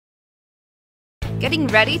Getting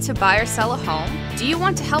ready to buy or sell a home? Do you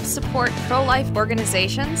want to help support pro-life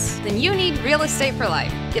organizations? Then you need Real Estate for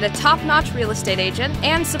Life. Get a top-notch real estate agent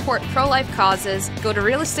and support pro-life causes. Go to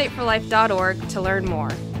realestateforlife.org to learn more.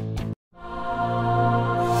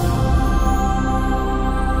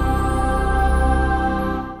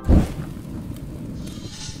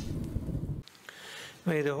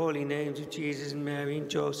 May the holy names of Jesus and Mary and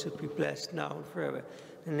Joseph be blessed now and forever.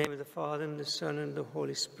 In the name of the Father, and the Son, and the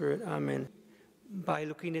Holy Spirit. Amen. By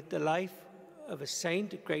looking at the life of a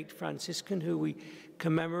saint, a great Franciscan who we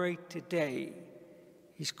commemorate today,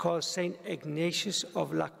 he's called Saint Ignatius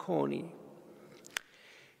of Laconi.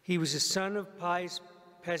 He was the son of pious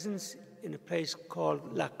peasants in a place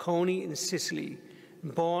called Laconi in Sicily,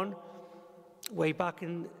 born way back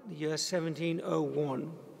in the year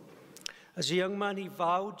 1701. As a young man, he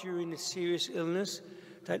vowed during a serious illness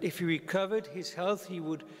that if he recovered his health, he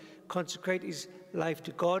would consecrate his life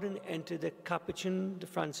to God and enter the Capuchin, the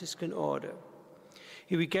Franciscan order.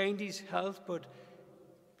 He regained his health, but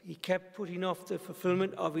he kept putting off the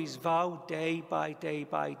fulfillment of his vow day by day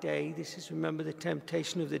by day. This is, remember, the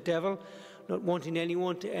temptation of the devil, not wanting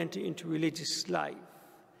anyone to enter into religious life.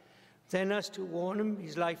 Then, as to warn him,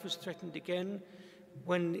 his life was threatened again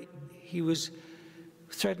when he was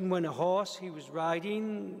threatened when a horse he was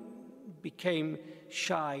riding became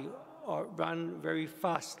shy or ran very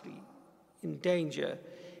fastly in danger.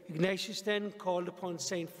 Ignatius then called upon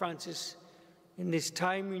St. Francis, in this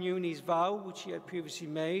time renewing his vow which he had previously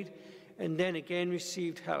made, and then again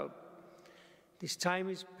received help. This time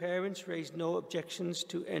his parents raised no objections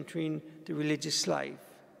to entering the religious life.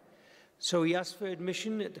 So he asked for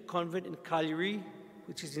admission at the convent in Cagliari,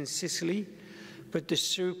 which is in Sicily, but the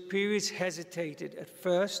superiors hesitated at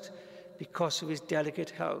first because of his delicate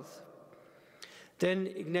health. Then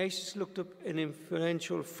Ignatius looked up an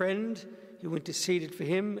influential friend who interceded for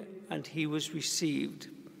him, and he was received.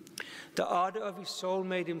 The ardor of his soul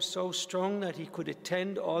made him so strong that he could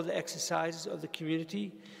attend all the exercises of the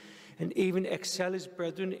community and even excel his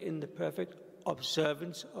brethren in the perfect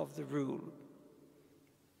observance of the rule.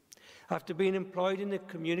 After being employed in the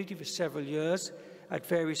community for several years at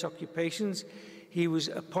various occupations, he was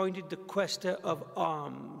appointed the Quaestor of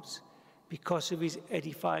Arms because of his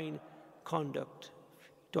edifying conduct. If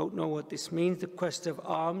you don't know what this means, the Quaestor of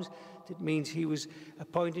Arms, that means he was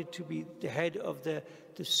appointed to be the head of the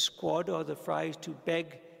squad or the friars to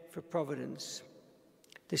beg for providence.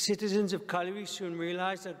 The citizens of Cagliari soon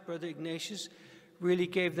realized that Brother Ignatius really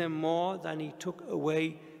gave them more than he took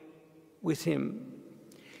away with him.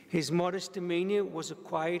 His modest demeanor was a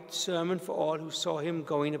quiet sermon for all who saw him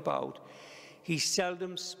going about. He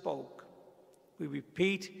seldom spoke. We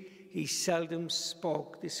repeat, he seldom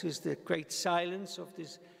spoke. This was the great silence of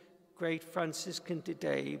this great Franciscan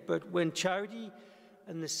today. But when charity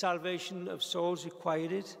and the salvation of souls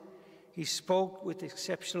required it, he spoke with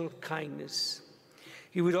exceptional kindness.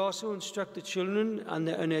 He would also instruct the children and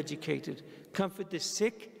the uneducated, comfort the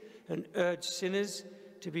sick, and urge sinners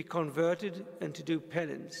to be converted and to do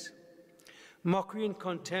penance. Mockery and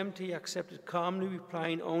contempt he accepted calmly,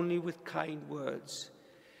 replying only with kind words.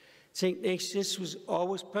 St. Ignatius was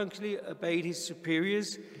always punctually obeyed his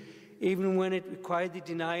superiors, even when it required the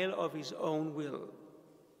denial of his own will.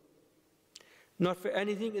 Not for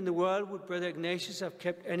anything in the world would Brother Ignatius have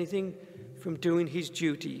kept anything from doing his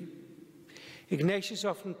duty. Ignatius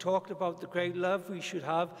often talked about the great love we should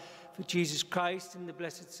have for Jesus Christ in the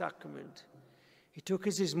Blessed Sacrament. He took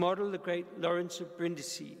as his model the great Lawrence of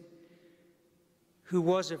Brindisi, who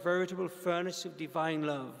was a veritable furnace of divine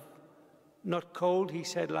love, not cold, he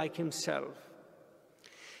said, like himself.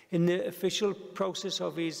 In the official process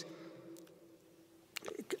of his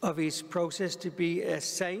process to be a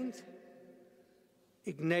saint,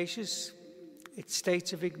 Ignatius, it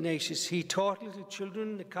states of Ignatius, he taught little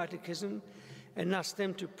children the catechism and asked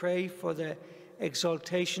them to pray for the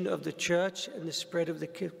exaltation of the church and the spread of the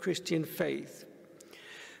Christian faith.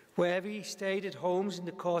 Wherever he stayed at homes in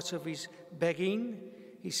the course of his begging,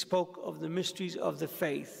 he spoke of the mysteries of the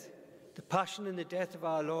faith, the passion and the death of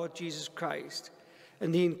our Lord Jesus Christ,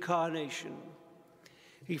 and the incarnation.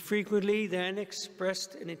 He frequently then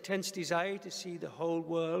expressed an intense desire to see the whole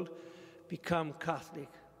world become Catholic.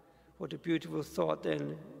 What a beautiful thought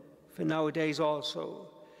then for nowadays also.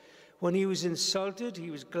 When he was insulted,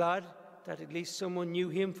 he was glad that at least someone knew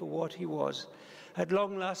him for what he was. At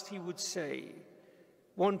long last, he would say,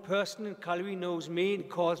 "One person in Cagliari knows me and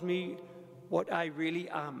calls me what I really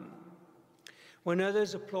am." When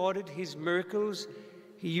others applauded his miracles,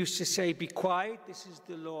 he used to say, "Be quiet, this is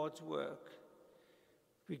the Lord's work."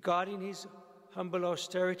 Regarding his humble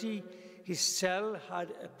austerity, his cell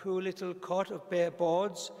had a poor little cot of bare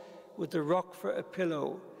boards with the rock for a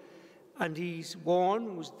pillow, and he's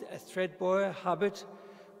worn was a threadbare habit,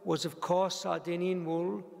 was of coarse Sardinian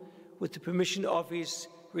wool, with the permission of his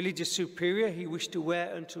religious superior he wished to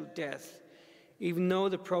wear until death, even though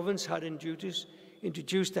the province had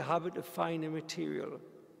introduced the habit of finer material.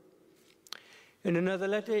 In another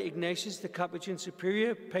letter, Ignatius, the Capuchin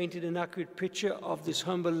superior, painted an accurate picture of this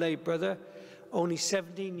humble lay brother. Only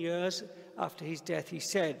 17 years after his death, he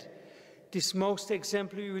said, "This most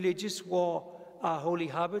exemplary religious wore our holy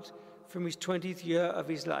habit from his 20th year of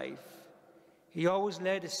his life. He always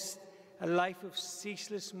led a life of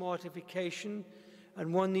ceaseless mortification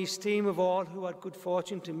and won the esteem of all who had good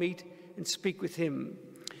fortune to meet and speak with him.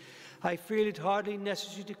 I feel it hardly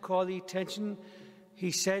necessary to call the attention,"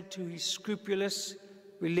 he said, "to his scrupulous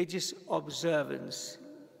religious observance."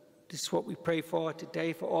 This is what we pray for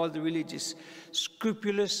today for all the religious.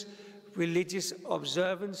 Scrupulous religious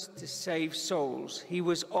observance to save souls. He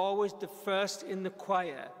was always the first in the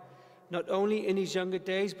choir, not only in his younger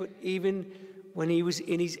days, but even when he was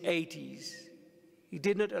in his 80s. He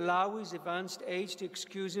did not allow his advanced age to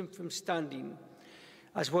excuse him from standing,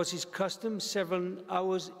 as was his custom, several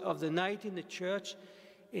hours of the night in the church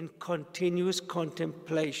in continuous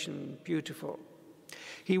contemplation. Beautiful.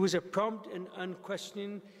 His was a prompt and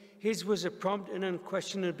unquestioning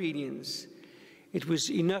obedience. It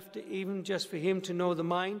was enough even just for him to know the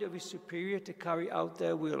mind of his superior to carry out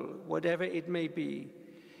their will, whatever it may be.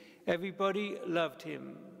 Everybody loved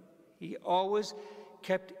him. He always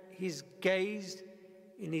kept his gaze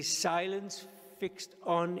in his silence fixed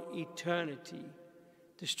on eternity.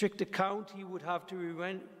 The strict account he would have to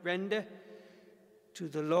render to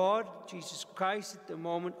the Lord Jesus Christ at the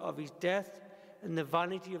moment of his death and the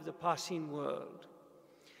vanity of the passing world.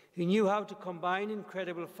 He knew how to combine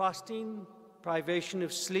incredible fasting, privation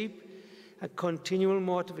of sleep, and continual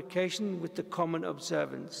mortification with the common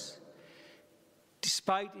observance.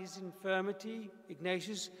 Despite his infirmity,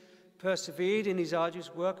 Ignatius persevered in his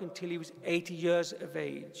arduous work until he was 80 years of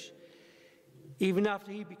age. Even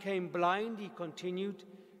after he became blind, he continued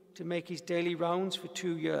to make his daily rounds for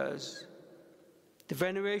 2 years. The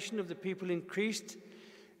veneration of the people increased,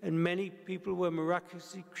 and many people were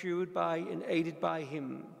miraculously cured by and aided by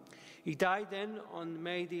him. He died then on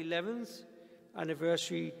May the 11th,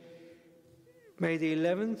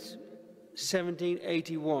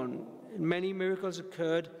 1781, and many miracles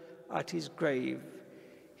occurred at his grave.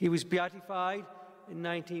 He was beatified in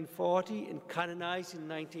 1940 and canonized in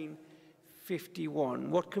 1951.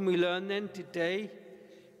 What can we learn then today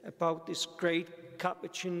about this great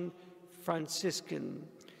Capuchin Franciscan?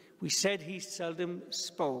 We said he seldom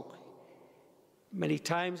spoke. Many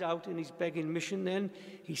times out in his begging mission then,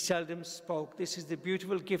 he seldom spoke. This is the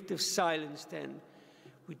beautiful gift of silence then.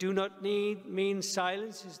 We do not mean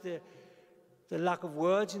silence is the lack of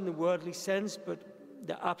words in the worldly sense, but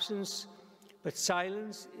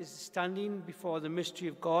silence is standing before the mystery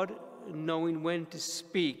of God and knowing when to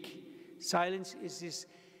speak. Silence is this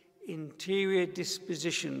interior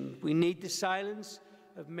disposition. We need the silence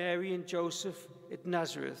of Mary and Joseph at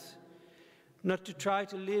Nazareth. Not to try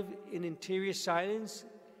to live in interior silence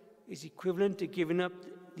is equivalent to giving up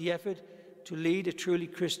the effort to lead a truly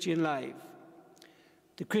Christian life.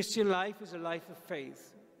 The Christian life is a life of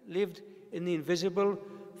faith, lived in the invisible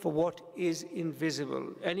for what is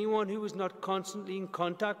invisible. Anyone who is not constantly in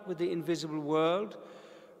contact with the invisible world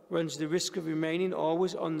runs the risk of remaining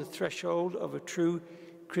always on the threshold of a true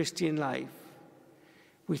Christian life.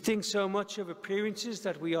 We think so much of appearances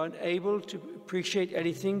that we are unable to appreciate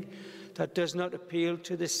anything that does not appeal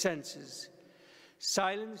to the senses.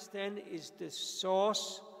 Silence, then, is the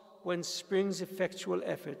source whence springs effectual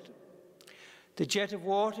effort. The jet of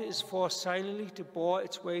water is forced silently to bore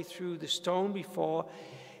its way through the stone before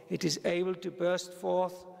it is able to burst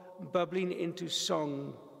forth, bubbling into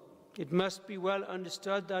song. It must be well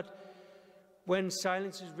understood that when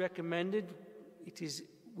silence is recommended,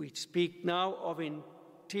 we speak now of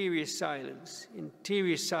interior silence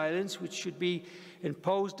which should be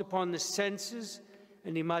imposed upon the senses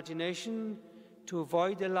and imagination to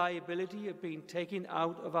avoid the liability of being taken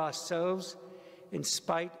out of ourselves in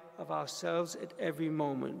spite of ourselves at every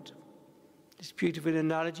moment. This beautiful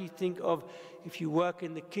analogy, think of if you work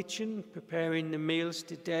in the kitchen preparing the meals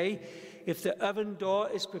today, if the oven door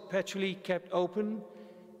is perpetually kept open,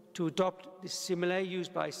 to adopt the simile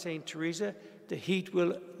used by St. Teresa, the heat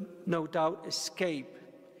will no doubt escape.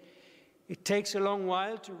 It takes a long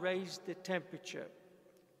while to raise the temperature,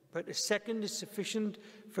 but a second is sufficient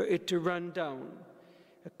for it to run down.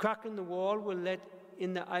 A crack in the wall will let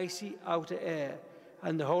in the icy outer air,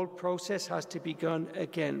 and the whole process has to be begun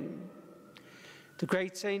again. The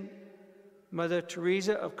great Saint Mother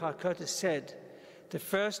Teresa of Calcutta said, "The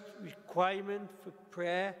first requirement for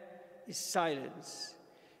prayer is silence.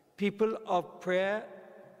 People of prayer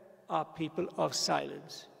are people of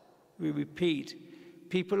silence." We repeat,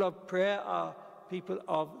 people of prayer are people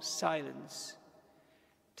of silence.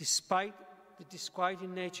 Despite the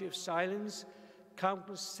disquieting nature of silence,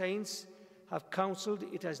 countless saints have counseled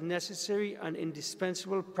it as necessary and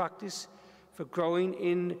indispensable practice for growing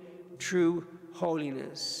in true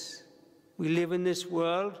holiness. We live in this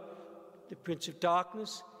world. The Prince of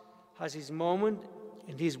Darkness has his moment,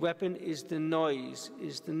 and his weapon is the noise,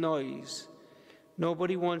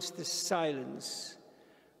 Nobody wants the silence.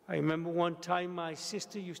 I remember one time my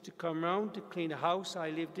sister used to come round to clean a house I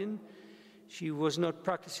lived in. She was not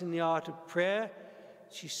practicing the art of prayer.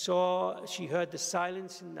 She heard the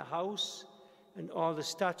silence in the house and all the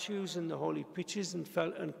statues and the holy pictures and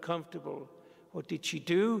felt uncomfortable. What did she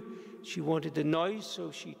do? She wanted the noise,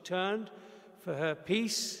 so she turned for her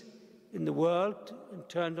peace in the world and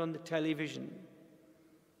turned on the television.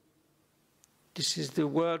 This is the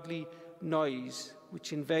worldly noise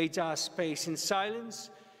which invades our space. In silence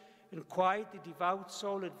and quiet, the devout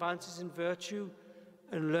soul advances in virtue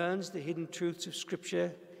and learns the hidden truths of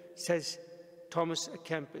Scripture, says Thomas à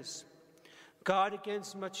Kempis. Guard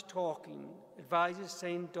against much talking, advises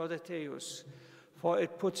Saint Dorotheus, for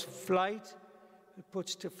it puts to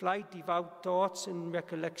flight devout thoughts and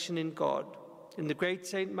recollection in God. And the great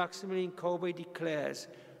Saint Maximilian Kolbe declares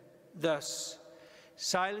thus,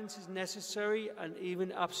 silence is necessary and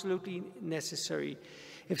even absolutely necessary.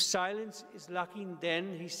 If silence is lacking,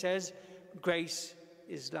 then, he says, grace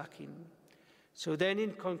is lacking. So then,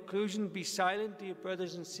 in conclusion, be silent, dear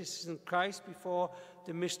brothers and sisters in Christ, before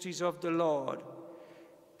the mysteries of the Lord.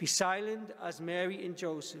 Be silent as Mary and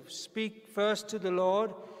Joseph. Speak first to the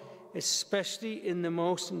Lord, especially in the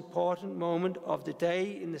most important moment of the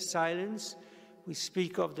day. In the silence, we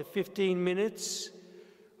speak of the 15 minutes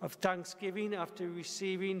of thanksgiving after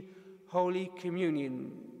receiving Holy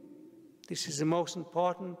Communion. This is the most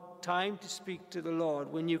important time to speak to the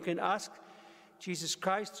Lord, when you can ask Jesus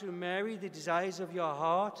Christ through Mary the desires of your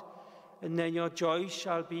heart, and then your joy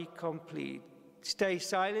shall be complete. Stay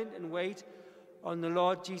silent and wait on the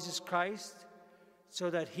Lord Jesus Christ, so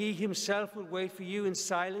that he himself will wait for you in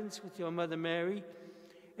silence with your Mother Mary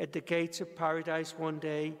at the gates of paradise one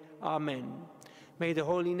day. Amen. May the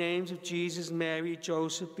holy names of Jesus, Mary,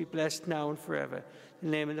 Joseph be blessed now and forever. In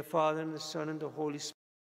the name of the Father, and the Son, and the Holy Spirit.